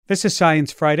This is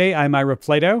Science Friday. I'm Ira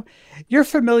Plato. You're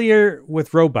familiar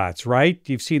with robots, right?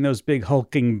 You've seen those big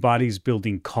hulking bodies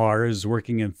building cars,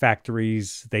 working in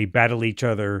factories. They battle each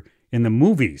other in the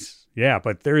movies. Yeah,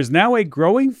 but there is now a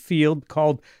growing field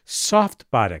called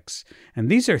softbotics. And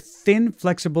these are thin,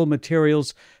 flexible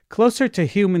materials closer to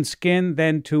human skin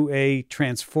than to a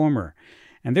transformer.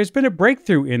 And there's been a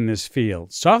breakthrough in this field.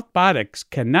 Softbotics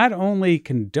can not only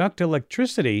conduct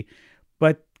electricity,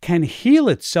 but can heal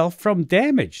itself from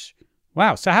damage.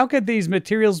 Wow. So how could these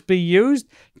materials be used?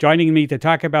 Joining me to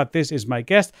talk about this is my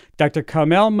guest, Dr.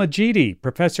 Kamel Majidi,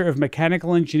 professor of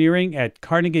mechanical engineering at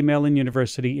Carnegie Mellon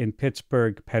University in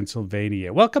Pittsburgh,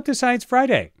 Pennsylvania. Welcome to Science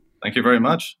Friday. Thank you very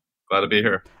much. Glad to be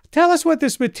here. Tell us what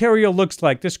this material looks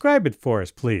like. Describe it for us,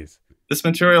 please. This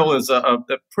material is a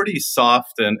pretty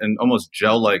soft and almost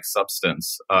gel-like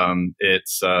substance.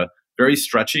 It's very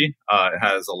stretchy. It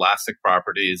has elastic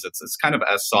properties. It's kind of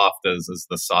as soft as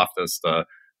the softest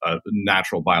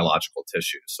natural biological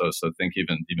tissue. So think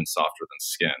even softer than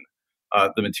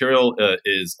skin. The material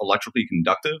is electrically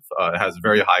conductive. It has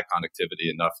very high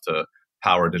conductivity, enough to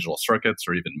power digital circuits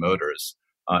or even motors.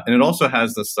 And it also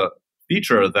has this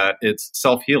feature that it's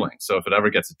self-healing. So if it ever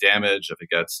gets damaged, if it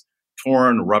gets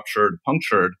torn, ruptured,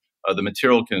 punctured, the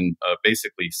material can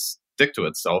basically stick to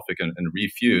itself. It can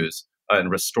refuse and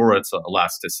restore its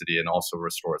elasticity and also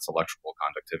restore its electrical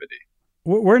conductivity.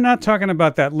 We're not talking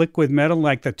about that liquid metal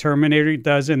like the Terminator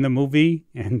does in the movie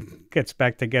and gets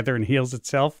back together and heals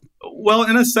itself? Well,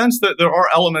 in a sense, that there are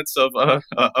elements of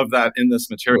that in this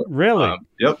material. Really?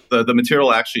 Yep. The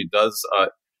material actually does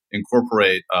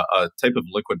incorporate a type of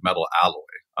liquid metal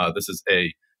alloy. This is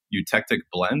a eutectic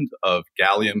blend of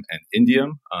gallium and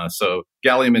indium. So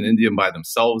gallium and indium by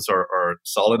themselves are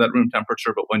solid at room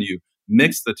temperature, but when you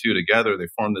mix the two together, they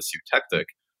form this eutectic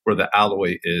where the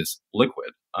alloy is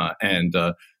liquid. And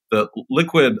the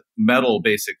liquid metal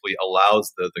basically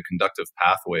allows the conductive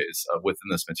pathways within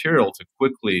this material to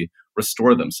quickly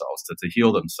restore themselves, to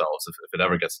heal themselves if it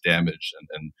ever gets damaged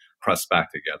and pressed back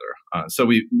together. So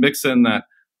we mix in that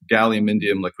gallium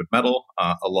indium liquid metal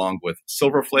along with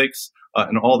silver flakes,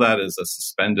 and all that is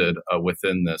suspended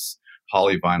within this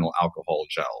polyvinyl alcohol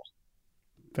gel.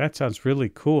 That sounds really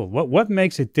cool. What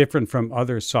makes it different from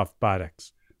other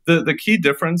softbotics? The key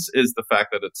difference is the fact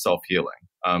that it's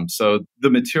self-healing. So the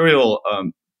material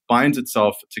binds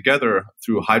itself together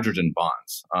through hydrogen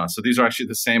bonds. So these are actually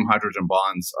the same hydrogen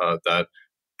bonds that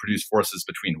produce forces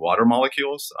between water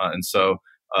molecules. And so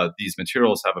these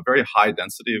materials have a very high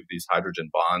density of these hydrogen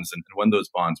bonds. And when those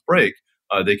bonds break,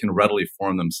 they can readily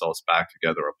form themselves back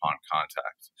together upon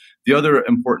contact. The other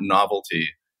important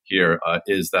novelty here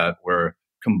is that we're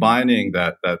combining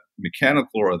that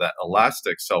mechanical or that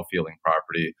elastic self-healing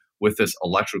property with this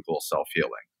electrical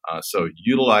self-healing. So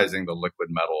utilizing the liquid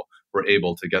metal, we're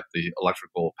able to get the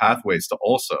electrical pathways to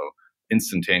also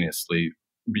instantaneously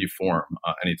reform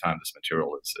anytime this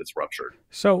material is ruptured.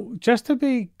 So just to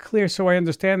be clear, so I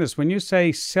understand this, when you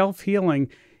say self-healing,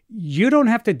 you don't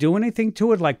have to do anything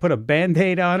to it, like put a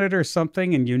Band-Aid on it or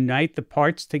something and unite the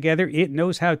parts together. It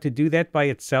knows how to do that by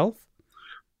itself?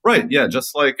 Right. Yeah.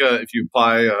 Just like if you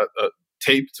apply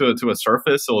tape to a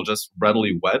surface, it'll just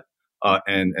readily wet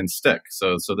and stick.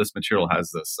 So this material has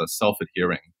this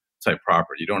self-adhering type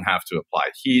property. You don't have to apply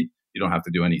heat. You don't have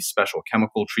to do any special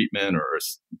chemical treatment or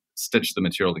stitch the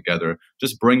material together.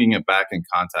 Just bringing it back in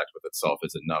contact with itself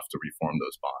is enough to reform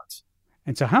those bonds.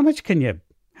 And so how much can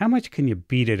you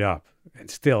beat it up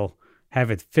and still have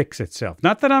it fix itself?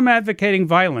 Not that I'm advocating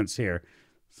violence here.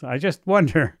 So I just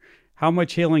wonder how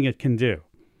much healing it can do.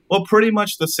 Well, pretty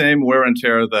much the same wear and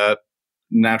tear that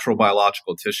natural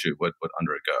biological tissue would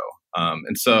undergo.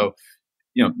 And so,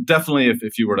 definitely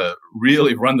if you were to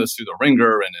really run this through the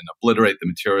ringer and obliterate the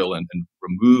material and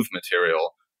remove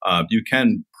material, you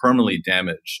can permanently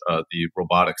damage the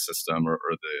robotic system or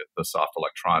the soft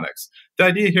electronics. The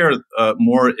idea here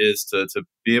more is to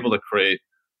be able to create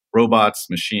robots,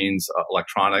 machines,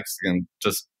 electronics that can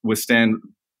just withstand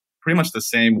pretty much the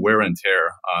same wear and tear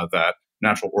that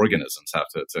natural organisms have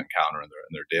to encounter in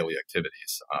their daily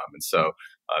activities. And so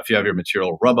if you have your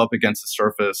material rub up against the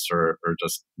surface or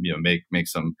just make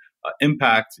some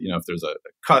impact, if there's a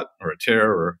cut or a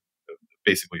tear or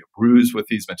basically a bruise with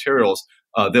these materials,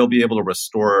 they'll be able to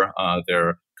restore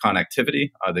their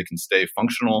connectivity. They can stay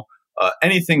functional.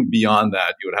 Anything beyond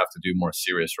that, you would have to do more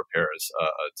serious repairs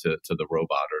to the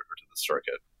robot or to the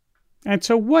circuit. And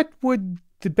so what would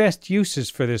the best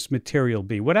uses for this material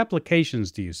be? What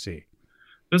applications do you see?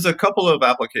 There's a couple of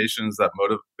applications that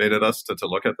motivated us to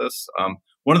look at this.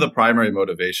 One of the primary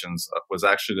motivations was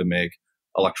actually to make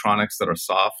electronics that are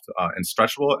soft and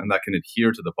stretchable and that can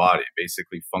adhere to the body,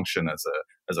 basically function as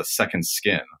a second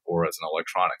skin or as an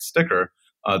electronic sticker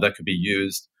that could be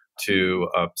used to,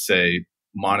 say,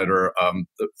 monitor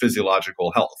the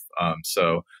physiological health.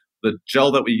 So the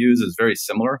gel that we use is very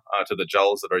similar to the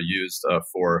gels that are used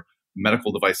for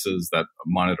medical devices that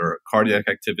monitor cardiac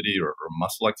activity or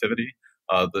muscle activity.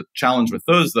 The challenge with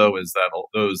those, though, is that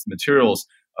those materials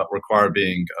require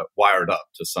being wired up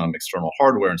to some external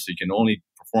hardware, and so you can only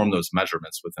perform those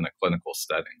measurements within a clinical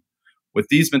setting. With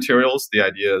these materials, the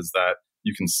idea is that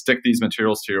you can stick these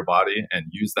materials to your body and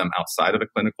use them outside of a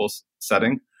clinical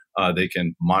setting. They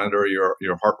can monitor your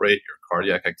heart rate, your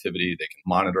cardiac activity. They can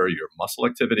monitor your muscle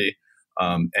activity,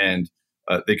 and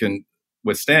they can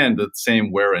withstand the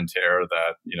same wear and tear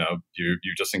that you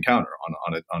just encounter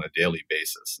on a daily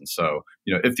basis. And so,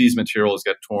 if these materials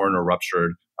get torn or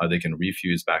ruptured, they can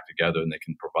refuse back together, and they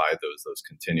can provide those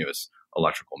continuous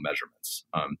electrical measurements.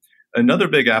 Another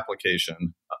big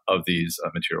application of these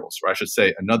materials, or I should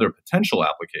say, another potential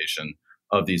application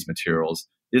of these materials,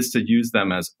 is to use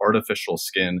them as artificial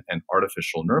skin and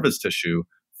artificial nervous tissue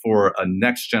for a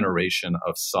next generation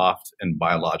of soft and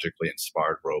biologically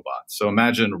inspired robots. So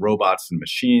imagine robots and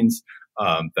machines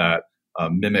that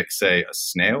mimic, say, a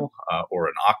snail or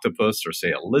an octopus or,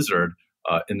 say, a lizard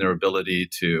in their ability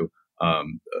to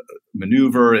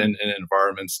maneuver in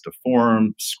environments, to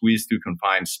form, squeeze through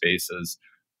confined spaces.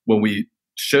 When we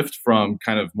shift from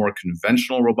kind of more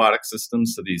conventional robotic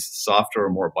systems to these softer,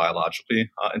 more biologically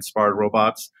inspired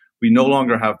robots, we no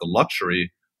longer have the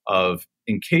luxury of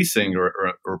encasing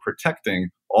or protecting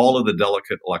all of the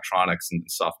delicate electronics and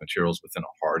soft materials within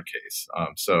a hard case.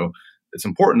 So it's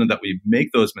important that we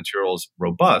make those materials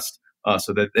robust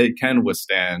so that they can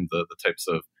withstand the types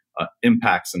of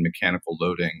impacts and mechanical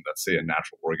loading that, say, a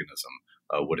natural organism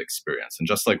would experience. And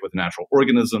just like with natural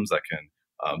organisms that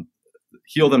can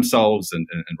heal themselves and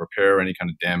repair any kind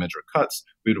of damage or cuts,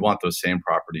 we would want those same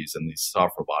properties in these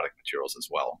soft robotic materials as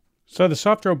well. So the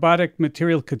soft robotic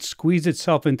material could squeeze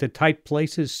itself into tight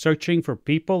places, searching for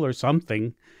people or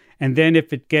something. And then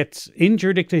if it gets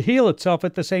injured, it could heal itself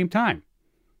at the same time.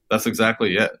 That's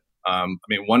exactly it.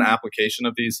 One application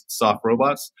of these soft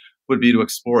robots would be to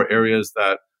explore areas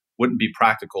that wouldn't be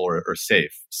practical or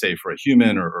safe, say for a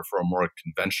human or for a more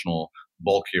conventional,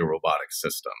 bulkier robotic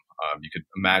system. You could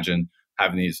imagine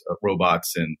having these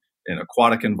robots in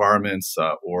aquatic environments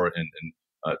or in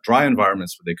dry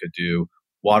environments where they could do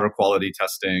water quality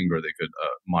testing, or they could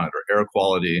monitor air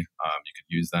quality. You could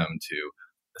use them to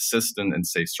assist in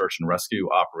say, search and rescue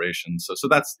operations. So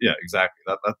that's, exactly.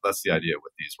 That's the idea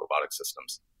with these robotic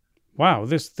systems. Wow,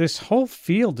 this whole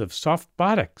field of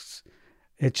softbotics,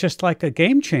 it's just like a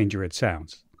game changer, it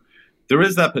sounds. There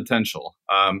is that potential.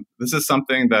 This is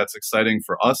something that's exciting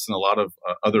for us and a lot of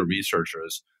other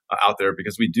researchers out there,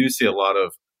 because we do see a lot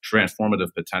of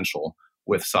transformative potential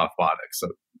with softbotics. So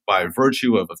by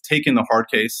virtue of taking the hard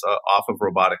case off of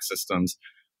robotic systems,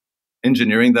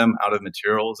 engineering them out of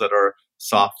materials that are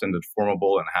soft and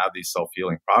deformable and have these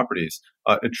self-healing properties,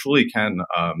 it truly can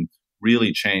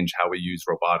really change how we use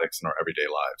robotics in our everyday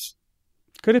lives.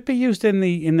 Could it be used in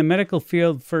the medical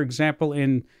field, for example,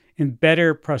 in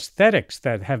better prosthetics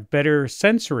that have better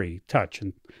sensory touch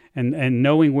and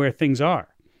knowing where things are?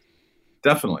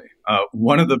 Definitely.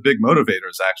 One of the big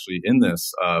motivators actually in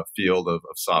this field of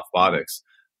softbotics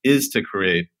is to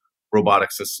create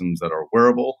robotic systems that are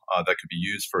wearable, that could be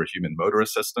used for human motor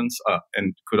assistance,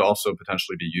 and could also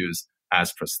potentially be used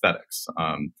as prosthetics.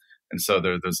 And so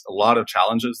there's a lot of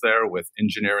challenges there with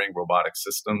engineering robotic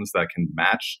systems that can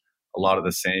match a lot of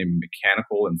the same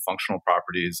mechanical and functional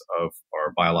properties of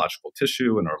our biological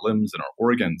tissue and our limbs and our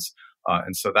organs.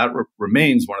 And so that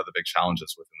remains one of the big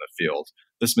challenges within the field.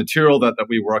 This material that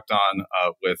we worked on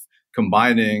with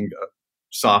combining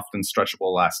soft and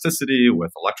stretchable elasticity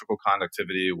with electrical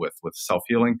conductivity with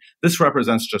self-healing, this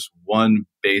represents just one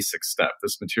basic step.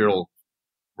 This material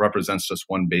represents just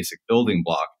one basic building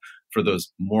block for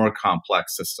those more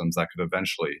complex systems that could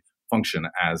eventually function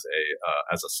as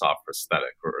a soft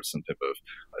prosthetic or some type of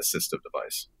assistive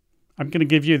device. I'm going to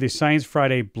give you the Science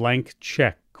Friday blank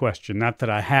check question. Not that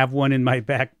I have one in my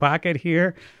back pocket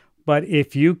here, but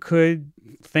if you could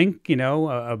think,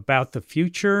 about the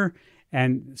future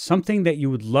and something that you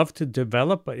would love to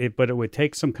develop, but it would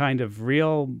take some kind of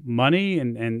real money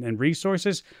and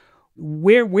resources,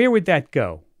 where would that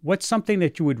go? What's something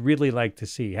that you would really like to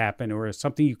see happen, or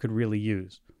something you could really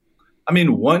use?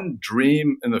 One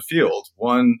dream in the field,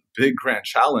 one big grand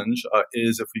challenge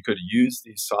is if we could use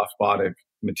these softbotic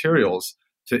materials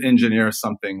to engineer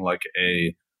something like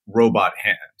a robot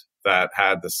hand that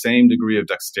had the same degree of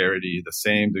dexterity, the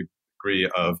same degree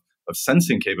of of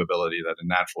sensing capability that a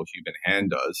natural human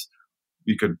hand does.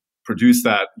 We could produce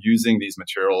that using these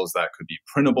materials that could be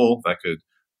printable, that could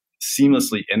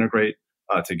seamlessly integrate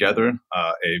together,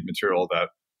 a material that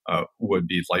would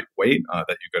be lightweight,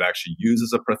 that you could actually use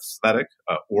as a prosthetic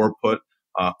or put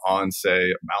on,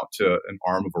 say, mount to an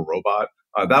arm of a robot.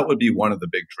 That would be one of the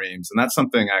big dreams. And that's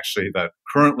something actually that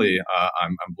currently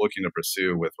I'm looking to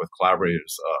pursue with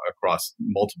collaborators across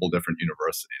multiple different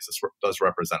universities. This does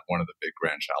represent one of the big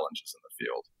grand challenges in the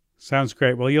field. Sounds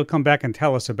great. Well, you'll come back and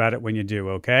tell us about it when you do,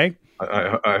 okay?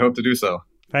 I hope to do so.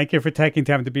 Thank you for taking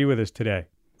time to be with us today.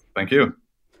 Thank you.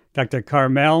 Dr.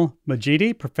 Carmel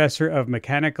Majidi, Professor of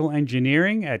Mechanical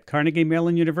Engineering at Carnegie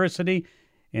Mellon University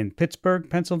in Pittsburgh,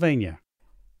 Pennsylvania.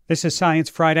 This is Science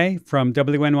Friday from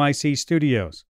WNYC Studios.